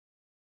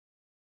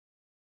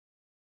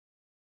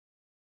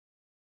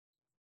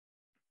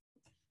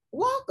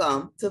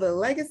Welcome to the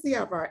Legacy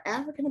of Our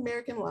African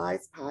American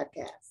Lives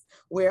podcast,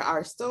 where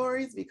our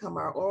stories become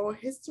our oral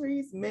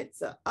histories meant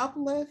to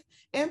uplift,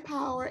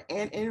 empower,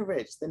 and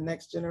enrich the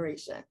next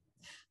generation.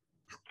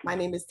 My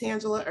name is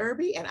Tangela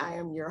Irby, and I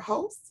am your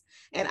host.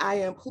 And I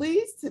am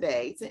pleased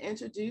today to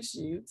introduce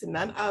you to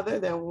none other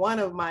than one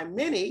of my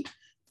many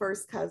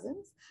first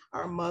cousins.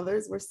 Our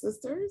mothers were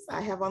sisters.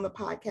 I have on the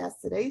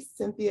podcast today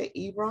Cynthia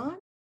Ebron.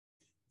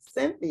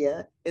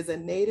 Cynthia is a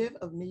native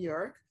of New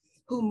York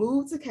who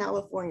moved to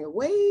California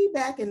way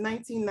back in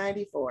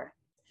 1994.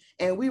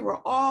 And we were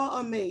all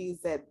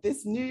amazed that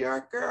this New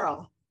York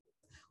girl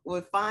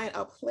would find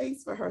a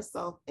place for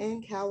herself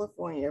in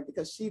California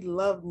because she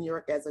loved New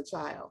York as a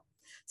child.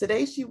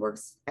 Today, she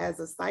works as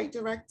a site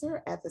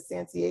director at the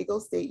San Diego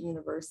State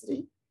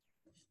University,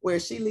 where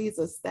she leads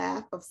a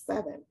staff of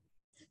 7.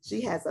 She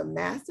has a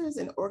master's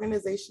in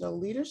organizational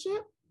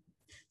leadership.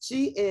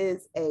 She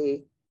is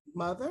a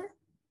mother,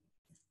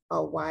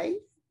 a wife,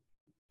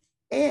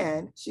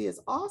 and she is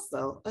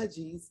also a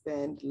G's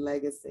Bend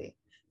legacy.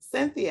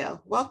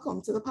 Cynthia,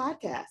 welcome to the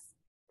podcast.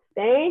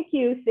 Thank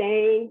you.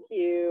 Thank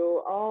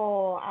you.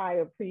 Oh, I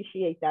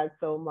appreciate that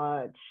so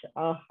much.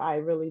 I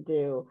really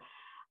do.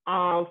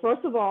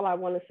 First of all, I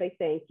want to say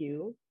thank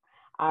you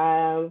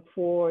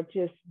for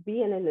just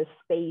being in this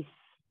space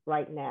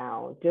right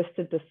now, just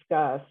to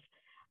discuss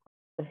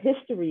the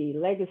history,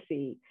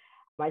 legacy.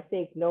 I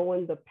think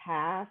knowing the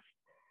past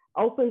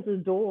opens the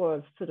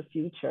doors to the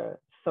future.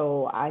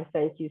 So I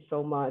thank you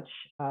so much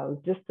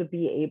just to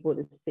be able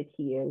to sit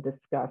here and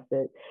discuss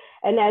it.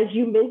 And as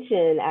you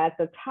mentioned at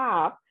the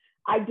top,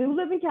 I do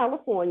live in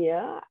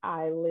California.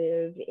 I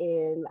live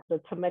in the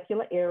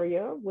Temecula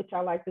area, which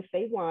I like to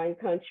say wine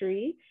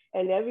country,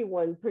 and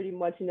everyone pretty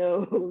much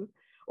knows,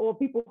 or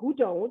people who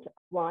don't,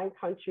 wine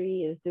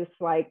country is just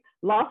like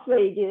Las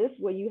Vegas,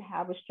 where you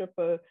have a strip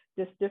of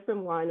just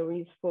different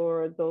wineries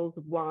for those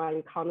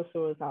wine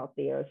connoisseurs out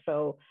there.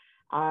 So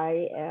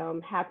I am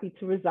happy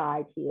to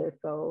reside here.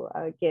 So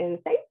again,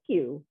 thank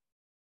you.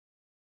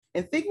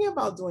 And thinking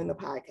about doing the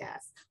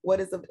podcast, what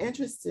is of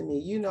interest to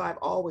me, I've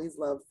always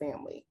loved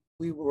family.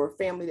 We were a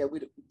family that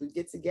we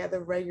get together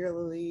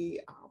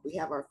regularly. We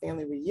have our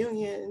family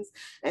reunions.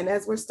 And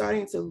as we're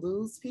starting to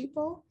lose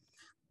people,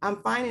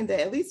 I'm finding that,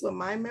 at least with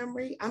my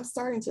memory, I'm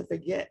starting to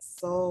forget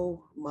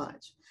so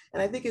much.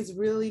 And I think it's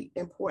really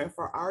important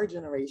for our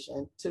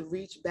generation to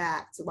reach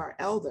back to our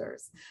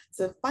elders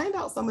to find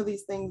out some of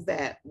these things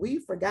that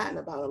we've forgotten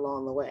about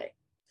along the way.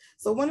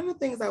 So one of the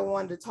things I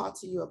wanted to talk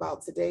to you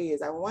about today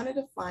is I wanted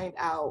to find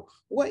out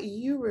what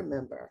you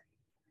remember.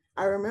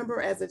 I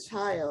remember as a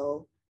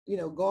child,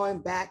 going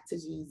back to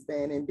G's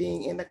Bend and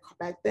being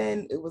back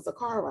then it was a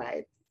car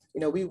ride.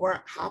 We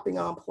weren't hopping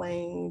on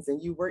planes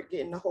and you weren't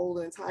getting the whole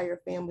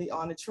entire family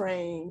on a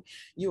train.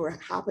 You were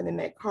hopping in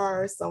that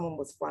car. Someone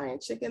was frying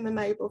chicken the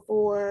night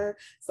before.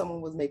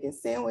 Someone was making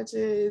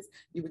sandwiches.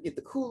 You would get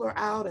the cooler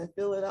out and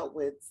fill it up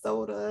with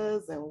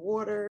sodas and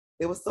water.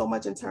 There was so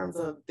much in terms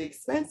of the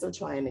expense of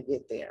trying to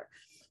get there.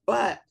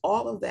 But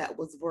all of that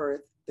was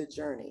worth the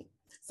journey.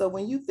 So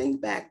when you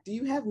think back, do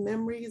you have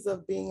memories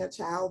of being a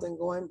child and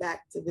going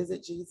back to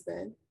visit G's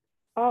Bend?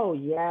 Oh,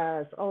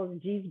 yes. Oh,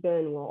 G's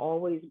Bend will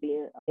always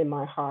be in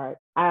my heart.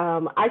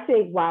 I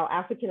think while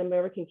African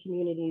American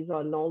communities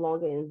are no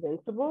longer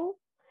invincible,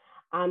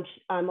 I'm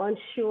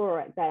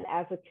unsure that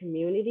as a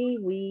community,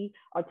 we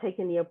are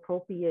taking the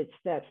appropriate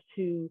steps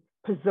to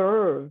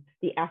preserve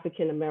the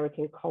African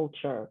American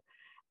culture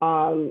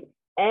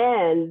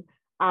and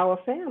our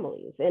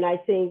families. And I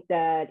think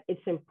that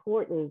it's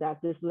important that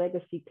this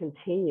legacy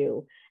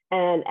continue.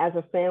 And as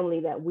a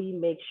family, that we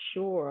make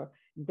sure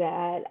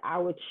that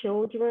our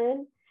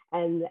children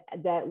and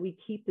that we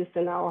keep this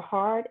in our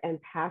heart and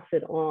pass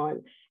it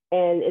on.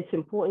 And it's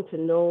important to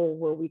know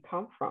where we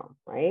come from,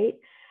 right?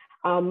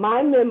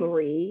 My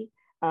memory,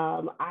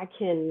 I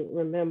can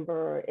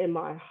remember in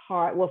my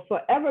heart, will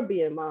forever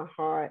be in my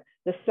heart,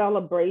 the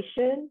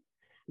celebration,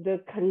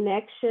 the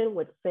connection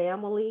with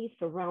family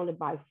surrounded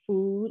by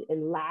food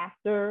and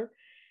laughter.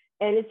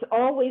 And it's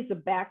always the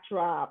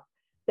backdrop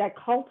that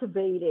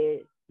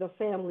cultivated the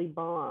family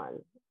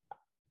bond.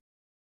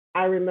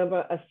 I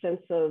remember a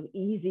sense of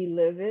easy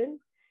living,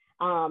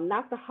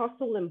 not the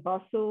hustle and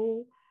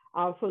bustle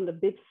from the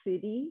big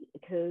city,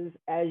 because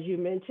as you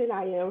mentioned,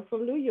 I am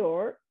from New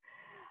York.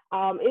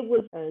 It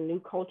was a new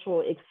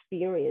cultural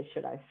experience,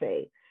 should I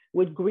say,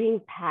 with green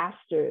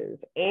pastures,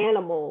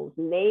 animals,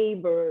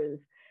 neighbors,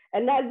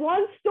 and that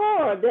one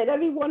store that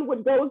everyone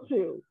would go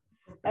to.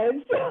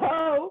 And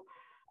so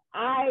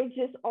I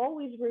just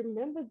always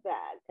remembered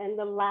that, and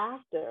the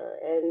laughter,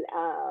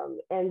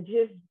 and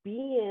just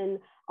being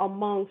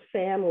among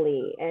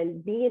family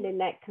and being in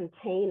that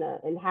container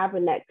and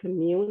having that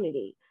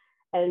community,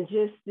 and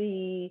just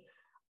the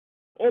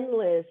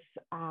endless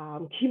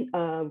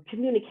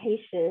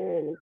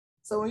communication.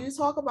 So when you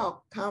talk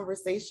about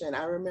conversation,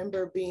 I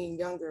remember being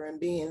younger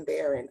and being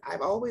there, and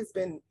I've always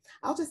been,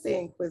 I'll just say,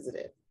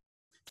 inquisitive.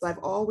 So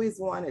I've always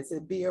wanted to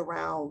be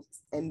around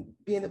and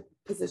be in a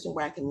position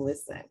where I can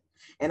listen.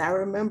 And I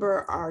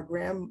remember our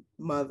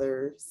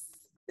grandmothers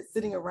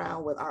sitting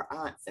around with our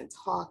aunts and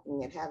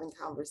talking and having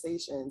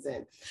conversations.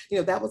 And, you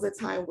know, that was a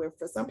time where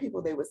for some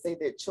people, they would say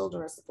that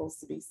children are supposed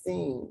to be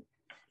seen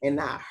and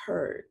not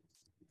heard.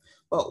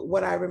 But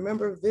what I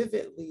remember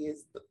vividly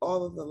is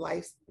all of the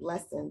life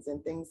lessons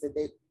and things that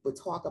they would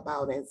talk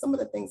about, and some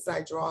of the things that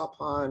I draw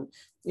upon,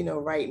 you know,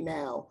 right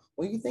now.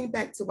 When you think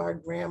back to our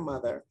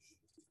grandmother,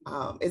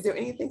 is there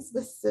anything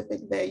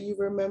specific that you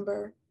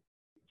remember?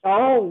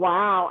 Oh,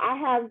 wow. I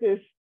have this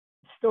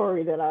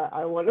story that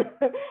I want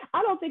to,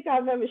 I don't think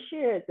I've ever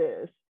shared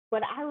this,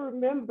 but I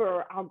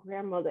remember our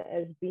grandmother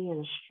as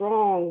being a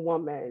strong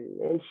woman,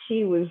 and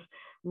she was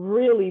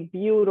really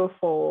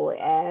beautiful,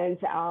 and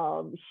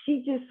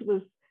she just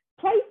was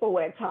playful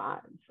at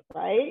times,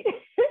 right?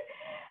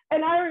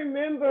 And I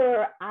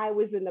remember I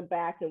was in the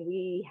back, and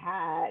she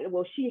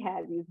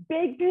had these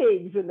big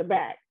pigs in the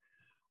back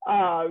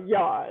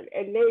yard,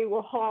 and they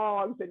were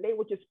hogs, and they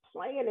were just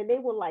playing, and they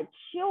were like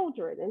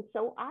children. And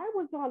so I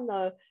was on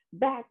the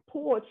back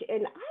porch,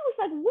 and I was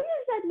like, where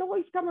is that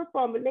noise coming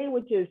from? And they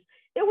were just,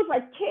 it was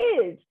like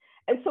kids.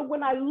 And so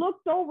when I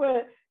looked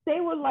over,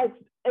 they were like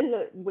in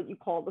the, what you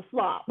call the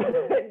slop,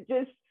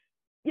 just,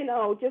 you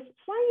know, just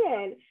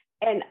playing.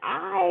 And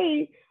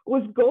I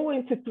was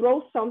going to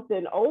throw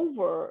something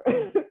over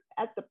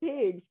at the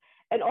pigs.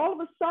 And all of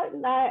a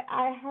sudden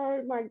I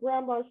heard my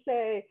grandma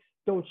say,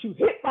 don't you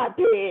hit my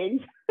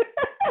pigs.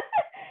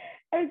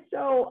 And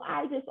so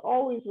I just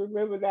always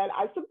remember that.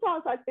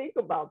 Sometimes I think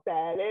about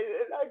that, and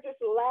I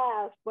just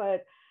laugh,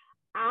 but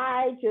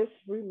I just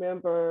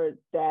remember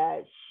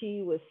that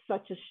she was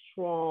such a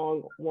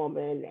strong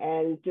woman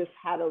and just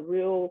had a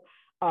real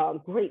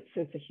great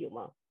sense of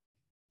humor.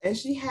 And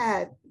she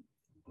had,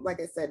 like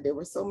I said, there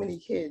were so many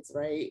kids,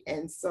 right?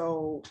 And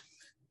so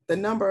the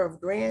number of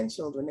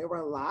grandchildren, there were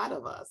a lot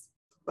of us.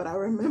 But I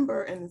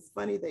remember, and it's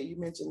funny that you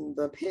mentioned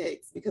the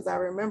pigs, because I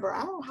remember,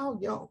 I don't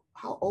know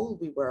how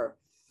old we were,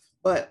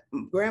 but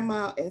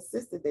grandma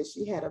insisted that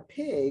she had a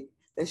pig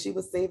that she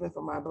was saving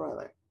for my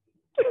brother.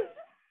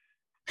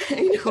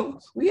 You know,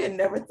 we had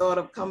never thought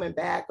of coming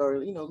back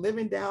or, you know,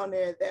 living down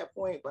there at that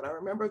point. But I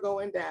remember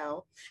going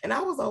down, and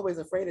I was always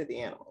afraid of the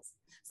animals.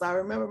 So I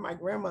remember my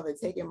grandmother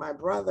taking my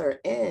brother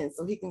in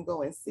so he can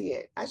go and see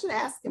it. I should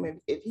ask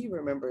him if he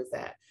remembers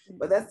that.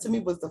 But that to me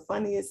was the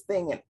funniest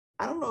thing. And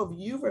I don't know if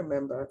you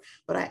remember,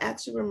 but I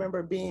actually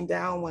remember being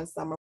down one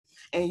summer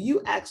and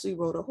you actually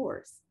rode a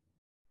horse.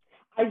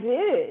 I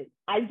did.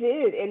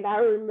 And I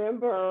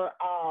remember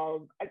I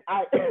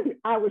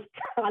was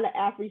kind of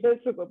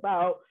apprehensive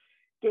about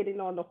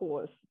getting on the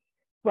horse,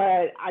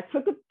 but I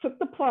took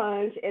the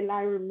plunge. And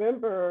I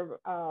remember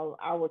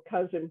our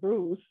cousin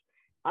Bruce,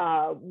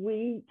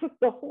 we took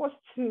the horse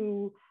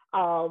to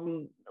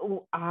when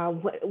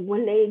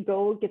they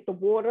go get the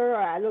water,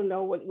 I don't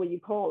know what you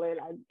call it.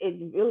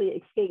 It really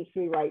escapes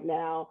me right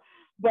now.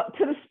 But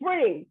to the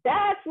spring,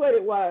 that's what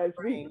it was.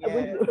 Spring, we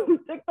yes.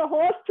 took the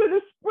horse to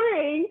the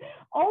spring.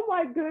 Oh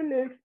my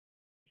goodness,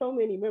 so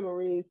many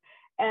memories.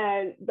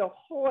 And the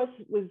horse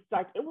was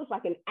like, it was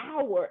like an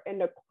hour,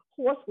 and the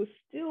horse was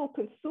still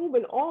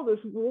consuming all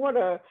this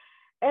water.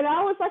 And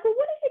I was like, well,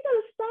 when is he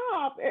going to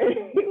stop? And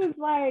he was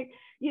like,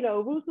 you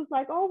know, Ruth was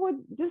like, oh, well,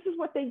 this is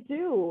what they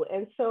do.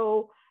 And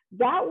so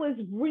that was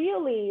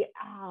really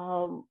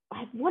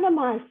like one of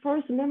my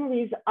first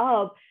memories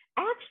of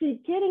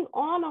actually getting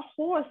on a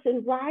horse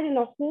and riding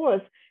a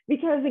horse.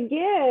 Because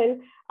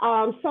again,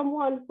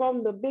 someone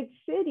from the big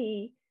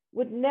city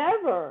would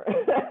never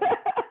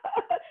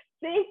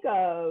think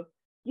of,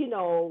 you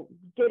know,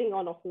 getting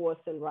on a horse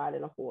and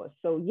riding a horse.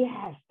 So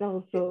yes,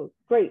 those are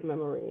great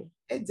memories.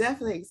 It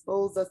definitely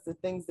exposed us to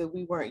things that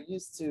we weren't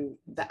used to.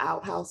 The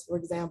outhouse, for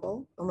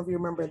example. I don't know if you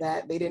remember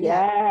that. They didn't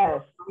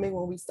have plumbing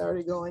when we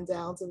started going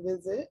down to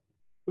visit.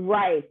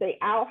 Right, the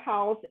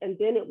outhouse, and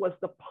then it was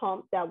the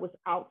pump that was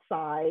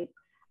outside,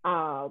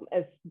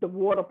 as the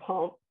water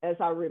pump, as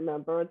I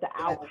remember, the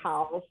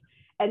outhouse.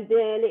 And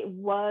then it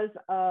was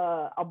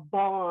a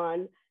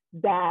barn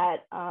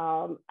that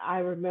I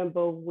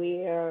remember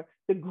where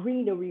the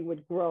greenery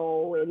would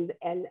grow,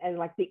 and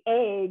like the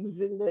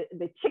eggs and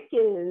the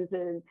chickens,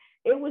 and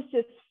it was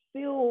just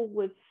filled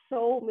with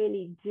so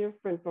many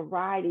different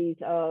varieties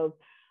of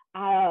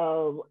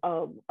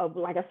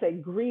like I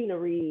said,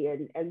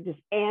 greenery and just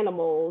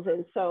animals.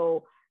 And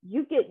so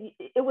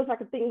it was like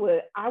a thing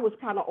where I was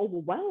kind of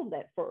overwhelmed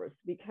at first,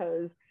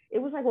 because it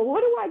was like, well,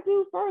 what do I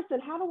do first,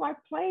 and how do I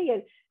play,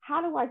 and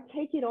how do I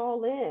take it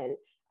all in?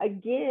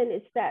 Again,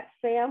 it's that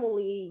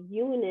family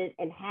unit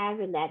and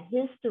having that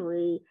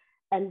history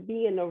and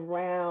being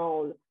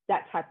around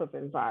that type of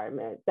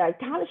environment that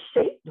kind of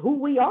shaped who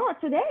we are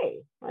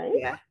today, right?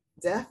 Yeah,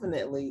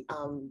 definitely.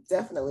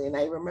 Definitely. And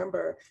I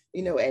remember,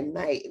 you know, at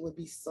night it would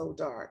be so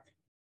dark.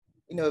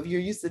 You know, if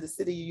you're used to the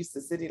city, you're used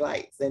to city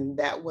lights, and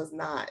that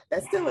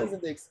still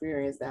isn't the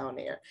experience down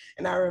there.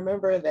 And I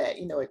remember that,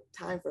 you know, at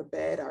time for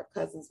bed, our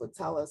cousins would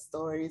tell us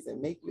stories and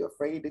make you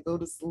afraid to go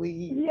to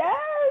sleep. Yes.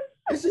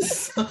 There's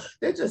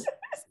just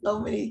so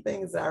many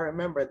things that I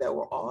remember that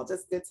were all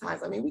just good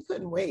times. I mean, we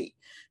couldn't wait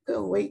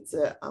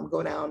to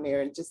go down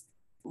there and just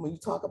when you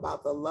talk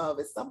about the love,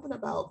 it's something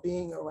about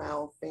being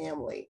around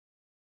family.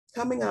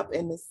 Coming up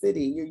in the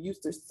city, you're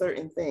used to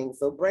certain things.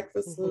 So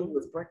breakfast food Mm-hmm.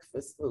 was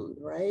breakfast food,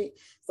 right?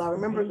 So I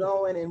remember Mm-hmm.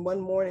 going, and one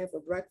morning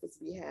for breakfast,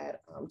 we had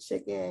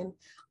chicken,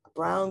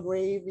 brown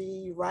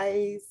gravy,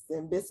 rice,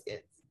 and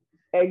biscuits.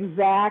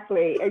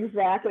 Exactly,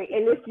 exactly.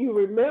 And if you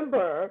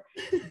remember,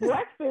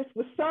 breakfast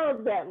was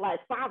served at like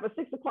 5 or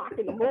 6 o'clock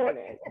in the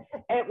morning.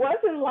 It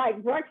wasn't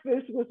like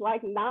breakfast was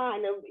like 9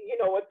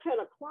 or 10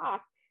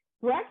 o'clock.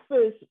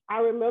 Breakfast, I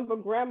remember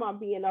grandma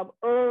being up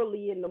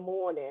early in the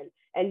morning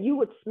and you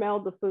would smell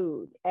the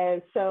food.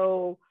 And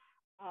so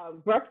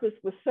breakfast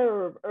was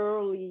served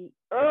early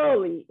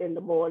in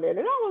the morning. And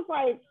I was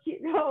like,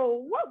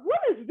 what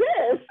is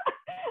this?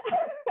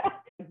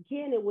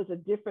 Again, it was a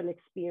different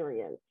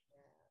experience.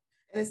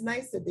 And it's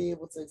nice to be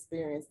able to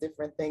experience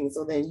different things.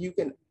 So then you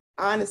can,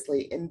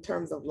 honestly, in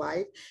terms of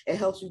life, it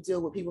helps you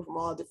deal with people from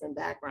all different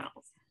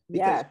backgrounds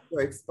because Yes,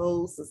 you're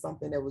exposed to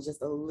something that was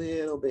just a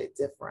little bit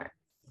different.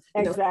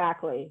 You know,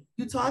 exactly.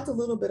 you talked a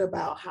little bit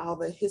about how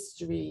the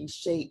history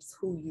shapes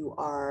who you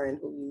are and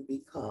who you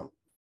become.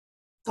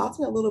 Talk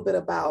to me a little bit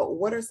about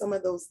what are some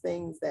of those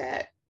things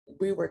that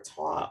we were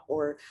taught,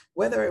 or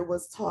whether it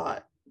was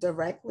taught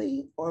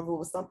directly or if it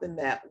was something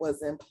that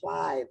was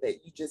implied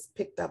that you just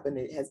picked up and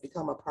it has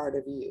become a part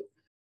of you.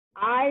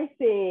 I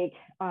think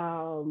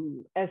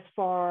as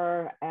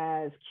far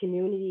as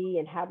community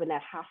and having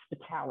that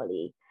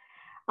hospitality,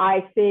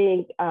 I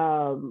think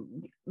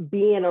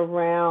being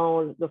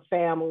around the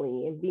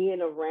family and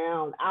being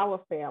around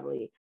our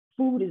family,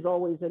 food is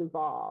always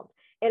involved.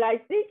 And I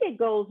think it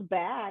goes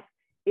back,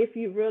 if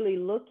you really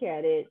look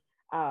at it,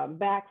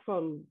 back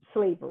from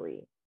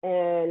slavery.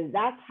 And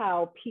that's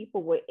how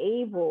people were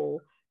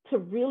able to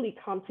really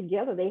come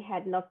together. They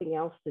had nothing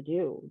else to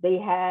do. They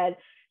had,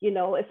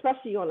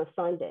 especially on a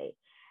Sunday.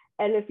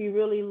 And if you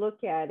really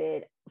look at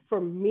it,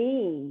 for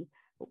me,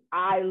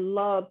 I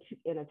love to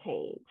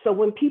entertain. So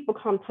when people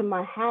come to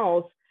my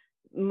house,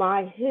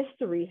 my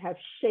history has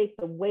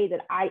shaped the way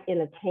that I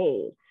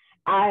entertain.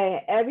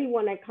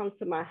 Everyone that comes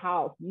to my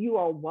house, you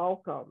are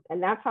welcome.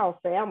 And that's our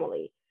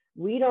family.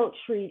 We don't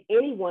treat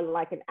anyone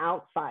like an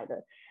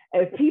outsider.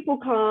 If people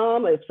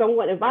come,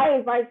 if I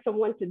invite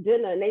someone to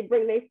dinner and they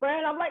bring their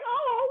friend, I'm like,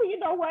 oh, you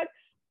know what?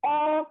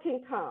 All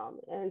can come.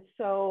 And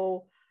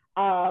so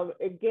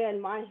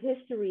again, my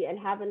history and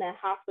having that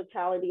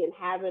hospitality and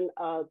having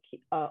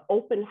a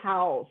open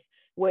house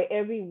where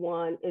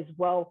everyone is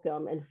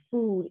welcome and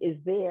food is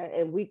there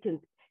and we can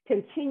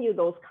continue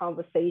those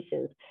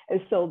conversations.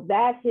 And so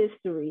that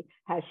history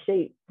has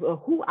shaped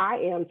who I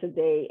am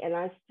today, and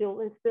I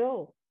still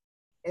instill.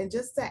 And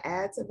just to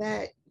add to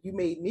that, you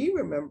made me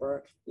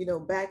remember,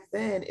 back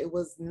then it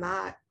was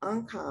not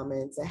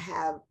uncommon to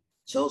have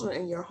children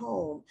in your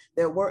home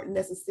that weren't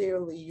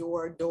necessarily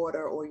your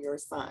daughter or your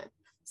son.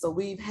 So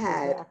we've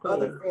had Exactly.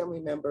 other family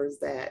members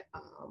that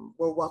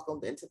were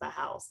welcomed into the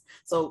house.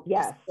 So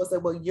Yes. people say,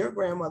 well, your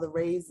grandmother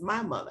raised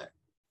my mother,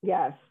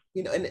 Yes.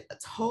 in a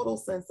total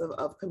sense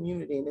of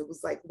community. And it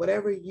was like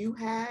whatever you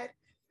had,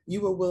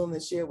 you were willing to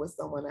share with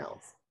someone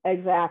else.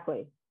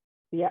 Exactly.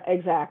 Yeah,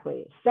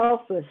 exactly.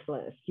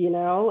 Selflessness,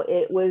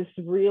 it was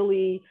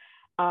really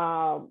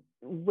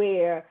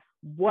where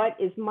what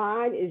is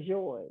mine is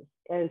yours.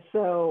 And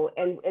so,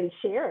 and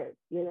share it,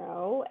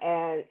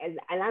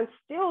 and I'm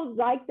still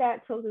like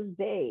that till this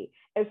day.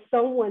 If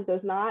someone does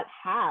not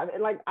have,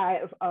 and like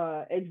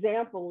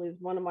example is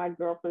one of my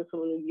girlfriends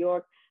from New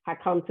York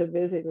had come to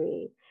visit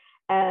me,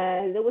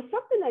 and there was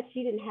something that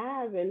she didn't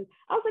have, and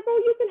I was like,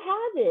 oh, you can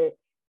have it.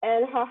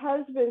 And her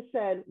husband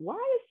said, why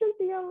is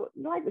Cynthia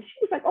like this? She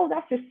was like, oh,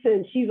 that's just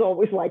sin. She's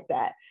always like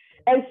that.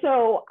 And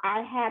so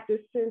I had this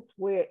sense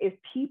where if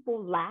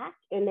people lack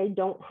and they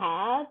don't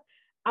have,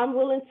 I'm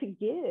willing to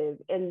give.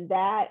 And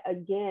that,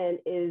 again,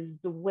 is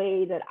the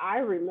way that I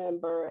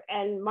remember.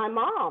 And my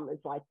mom is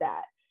like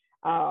that.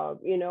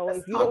 Let's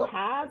If you talk don't about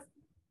have,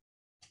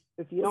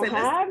 if you So don't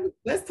have,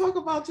 let's talk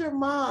about your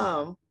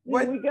mom. here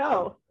What we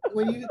go.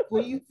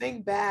 when you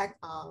think back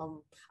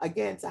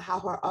again to how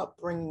her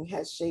upbringing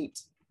has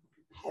shaped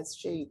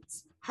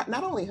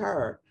not only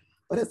her,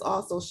 but it's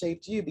also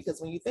shaped you, because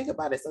when you think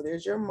about it, so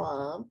there's your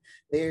mom,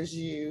 there's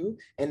you,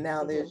 and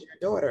now there's Mm-hmm.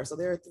 your daughter. So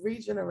there are three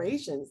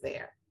generations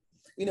there.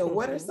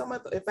 What are Mm-hmm. some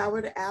of if I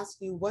were to ask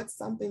you what's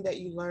something that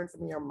you learned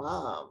from your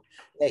mom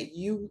that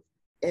you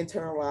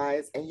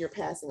internalize and you're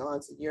passing on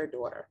to your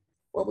daughter?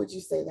 What would you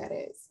say that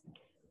is?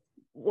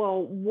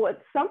 Well,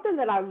 what something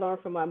that I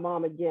learned from my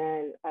mom,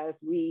 again, as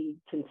we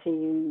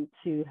continue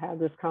to have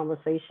this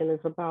conversation, is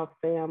about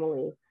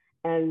family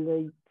and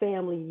the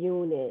family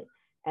unit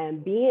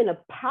and being a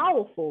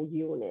powerful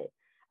unit.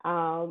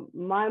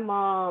 My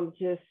mom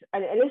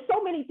and there's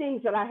so many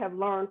things that I have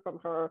learned from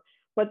her,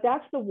 but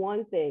that's the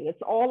one thing.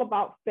 It's all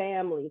about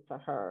family to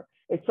her.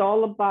 It's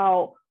all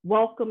about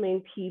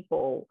welcoming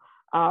people.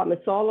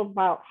 It's all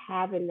about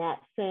having that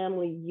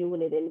family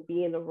unit and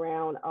being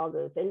around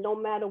others. And no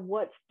matter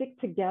what, stick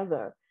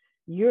together.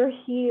 You're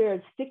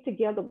here, stick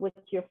together with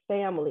your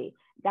family.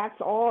 That's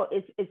all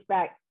it's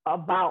back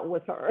about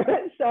with her.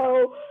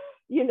 So,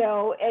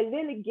 And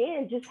then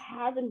again, just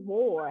having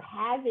more,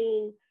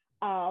 having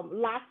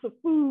lots of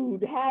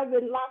food,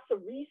 having lots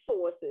of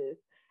resources.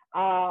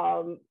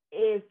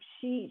 If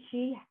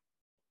she,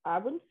 I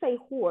wouldn't say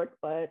hoard,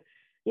 but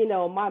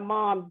my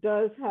mom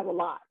does have a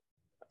lot.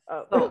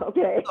 So,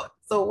 Okay.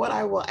 so what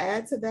I will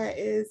add to that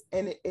is,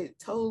 and it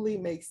totally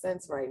makes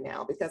sense right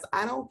now, because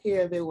I don't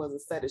care if it was a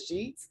set of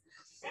sheets,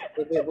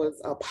 if it was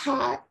a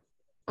pot,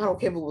 I don't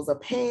care if it was a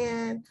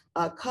pan,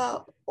 a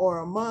cup, or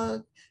a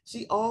mug.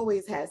 She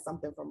always had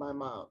something for my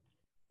mom.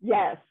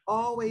 Yes.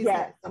 Always Yes.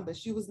 had something.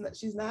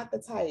 She's not the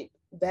type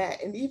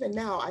that, and even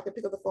now I can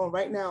pick up the phone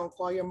right now and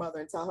call your mother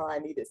and tell her I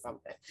needed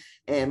something,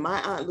 and my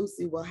Aunt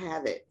Lucy will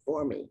have it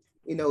for me.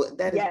 Yes.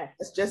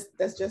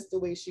 That's just the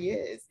way she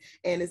is.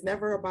 And it's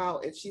never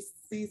about if she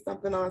sees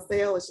something on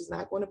sale and she's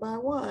not going to buy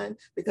one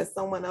because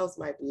someone else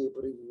might be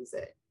able to use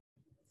it.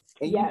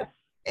 And Yes.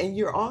 and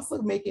you're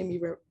also making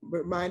me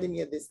reminding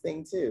me of this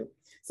thing too.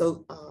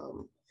 So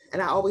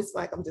and I always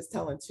feel like I'm just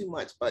telling too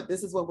much, but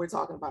this is what we're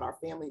talking about, our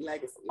family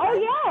legacy, Oh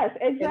right? yes,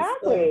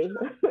 exactly.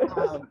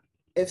 So,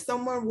 if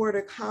someone were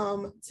to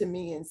come to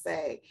me and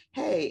say,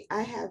 hey,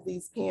 I have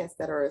these pants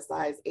that are a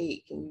size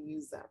 8, can you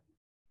use them?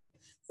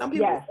 Some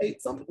people Yes.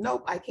 say,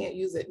 nope, I can't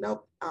use it.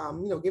 Nope,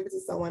 give it to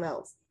someone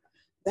else.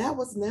 That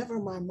was never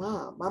my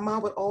mom. My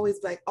mom would always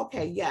be like,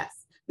 okay,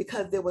 yes,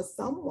 because there was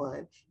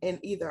someone in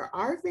either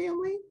our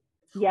family,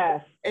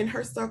 yes, in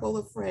her circle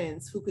of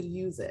friends who could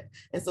use it.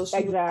 And so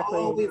she was exactly.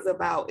 always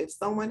about, if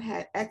someone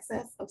had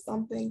excess of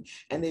something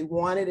and they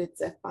wanted it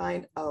to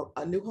find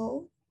a new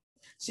home,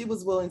 she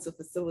was willing to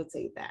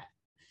facilitate that.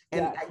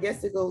 And Yes. I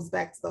guess it goes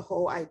back to the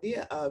whole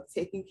idea of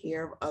taking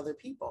care of other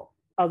people.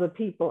 Other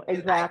people, And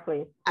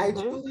exactly. I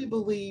truly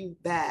believe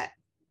that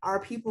our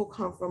people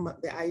come from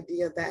the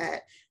idea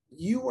that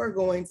you are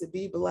going to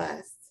be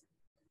blessed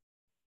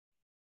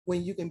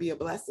when you can be a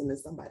blessing to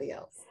somebody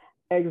else.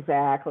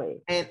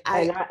 Exactly. And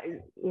I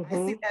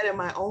see that in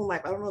my own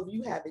life. I don't know if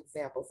you have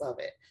examples of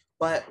it,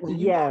 but when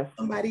you help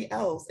somebody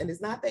else, and it's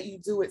not that you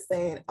do it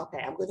saying, okay,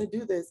 I'm going to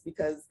do this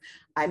because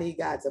I need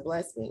God to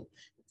bless me.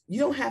 You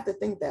don't have to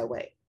think that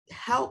way.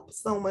 Help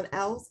someone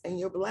else and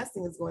your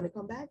blessing is going to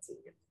come back to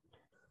you.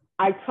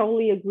 I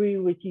totally agree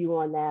with you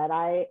on that.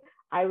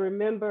 I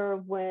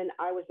remember when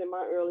I was in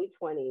my early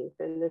 20s,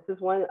 and this is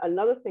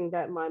another thing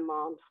that my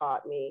mom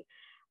taught me.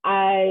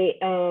 I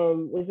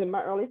was in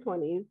my early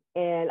 20s,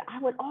 and I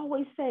would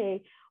always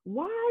say,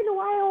 why do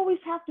I always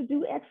have to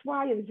do X,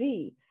 Y, and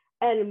Z?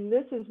 And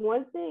this is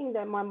one thing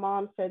that my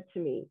mom said to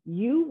me: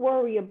 you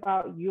worry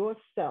about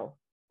yourself.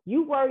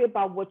 You worry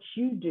about what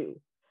you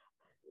do.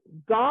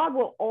 God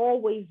will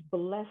always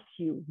bless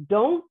you.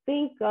 Don't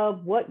think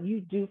of what you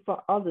do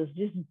for others.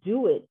 Just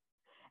do it.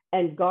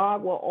 And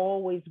God will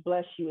always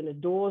bless you, and the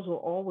doors will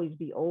always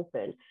be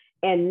open.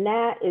 And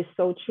that is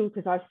so true,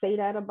 because I say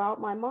that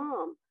about my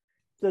mom.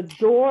 The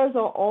doors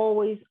are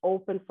always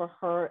open for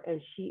her,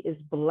 and she is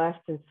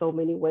blessed in so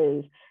many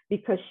ways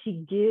because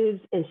she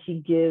gives, and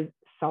she gives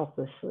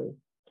selflessly.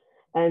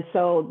 And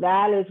so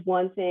that is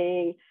one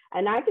thing.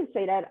 And I can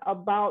say that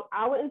about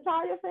our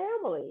entire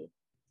family.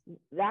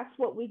 That's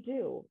what we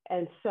do.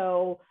 And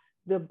so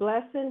the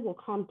blessing will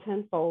come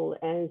tenfold.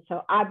 And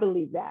so I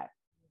believe that.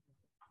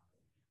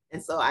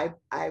 And so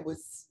I would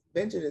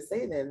venture to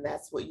say then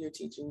that's what you're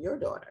teaching your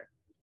daughter.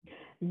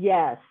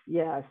 Yes,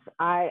 yes,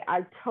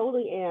 I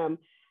totally am.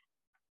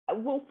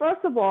 Well,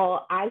 first of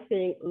all, I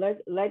think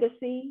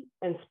legacy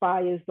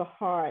inspires the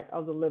heart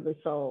of the living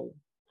soul.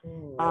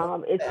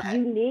 It's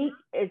unique.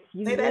 It's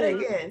unique.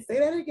 Say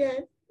that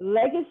again.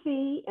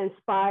 Legacy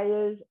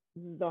inspires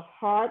the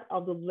heart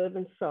of the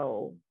living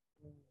soul.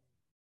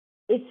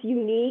 It's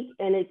unique,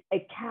 and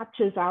it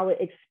captures our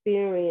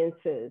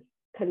experiences,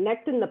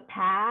 connecting the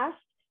past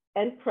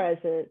and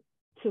present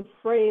to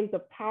frame the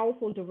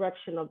powerful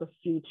direction of the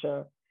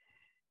future,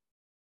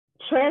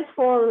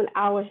 transforming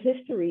our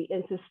history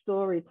into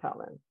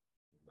storytelling.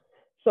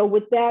 So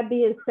with that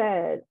being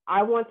said,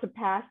 I want to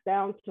pass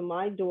down to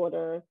my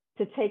daughter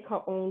to take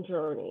her own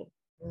journey.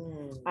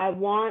 I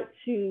want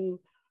to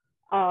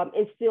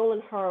instill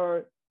in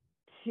her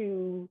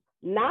to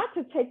not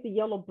to take the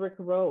yellow brick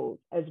road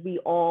as we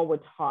all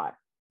were taught.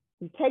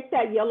 You take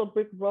that yellow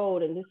brick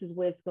road and this is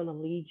where it's going to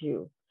lead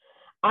you.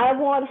 I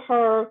want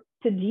her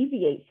to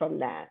deviate from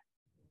that.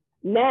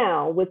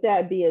 Now, with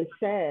that being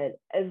said,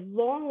 as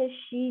long as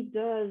she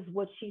does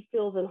what she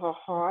feels in her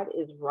heart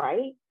is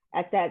right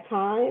at that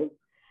time,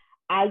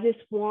 I just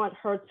want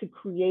her to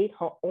create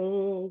her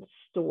own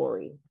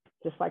story,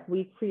 just like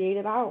we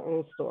created our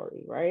own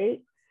story,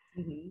 right?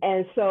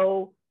 And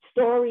so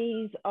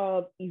stories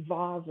of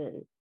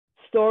evolving,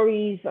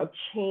 stories of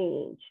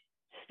change,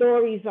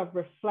 stories of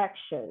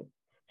reflection,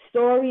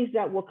 stories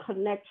that will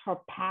connect her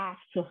past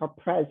to her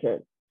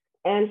present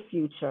and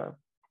future.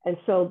 And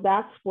so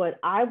that's what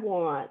I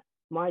want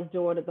my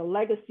daughter, the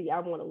legacy I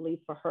want to leave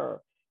for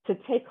her, to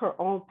take her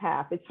own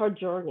path. It's her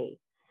journey.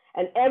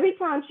 And every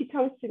time she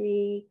comes to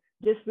me,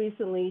 just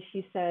recently,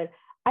 she said,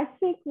 I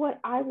think what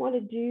I want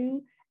to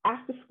do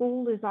after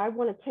school is I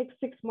want to take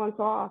 6 months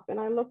off. And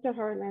I looked at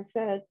her and I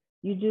said,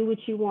 you do what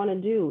you want to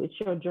do. It's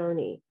your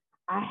journey.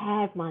 I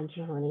had my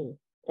journey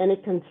and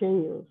it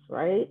continues,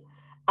 right?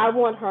 I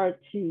want her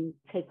to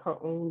take her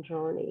own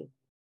journey.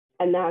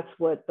 And that's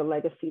what the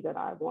legacy that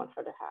I want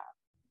her to have.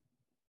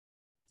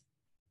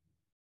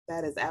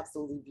 That is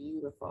absolutely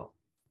beautiful.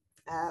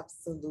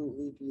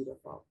 Absolutely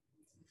beautiful.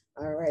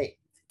 All right.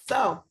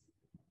 So,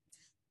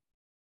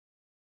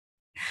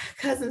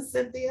 Cousin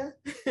Cynthia,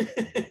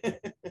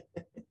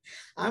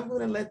 I'm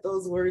going to let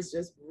those words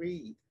just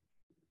breathe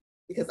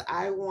because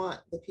I want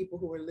the people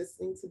who are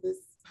listening to this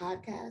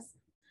podcast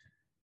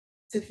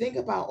to think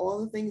about all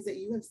the things that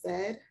you have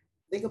said,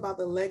 think about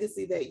the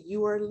legacy that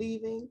you are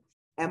leaving.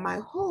 And my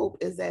hope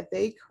is that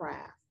they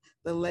craft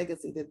the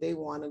legacy that they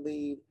want to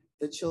leave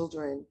the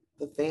children,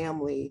 the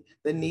family,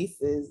 the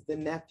nieces, the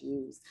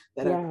nephews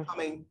that are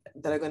coming,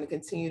 that are going to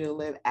continue to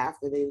live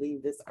after they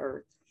leave this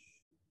earth.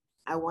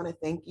 I want to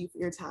thank you for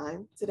your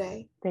time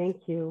today.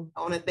 Thank you.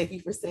 I want to thank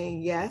you for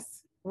saying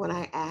yes when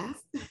I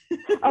asked.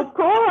 Of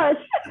course.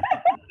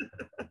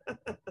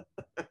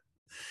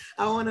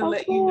 I want to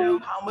let you know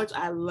how much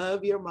I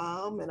love your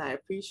mom and I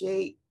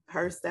appreciate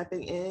her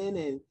stepping in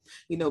and,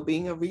 you know,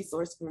 being a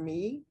resource for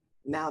me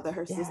now that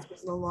her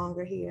sister's no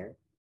longer here.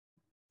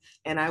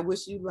 And I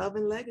wish you love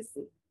and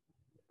legacy.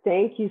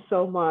 Thank you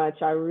so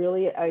much. I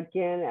really,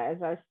 again,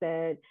 as I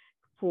said,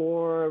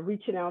 for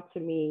reaching out to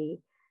me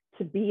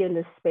to be in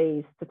this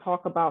space, to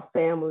talk about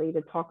family,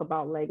 to talk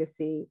about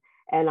legacy.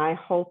 And I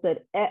hope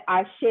that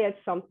I shared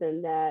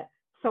something that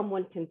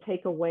someone can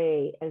take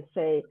away and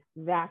say,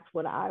 that's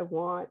what I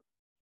want.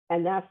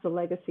 And that's the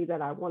legacy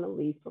that I want to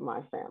leave for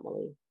my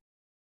family.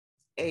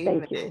 Amen.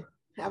 Thank you.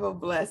 Have a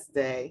blessed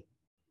day.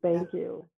 Thank you.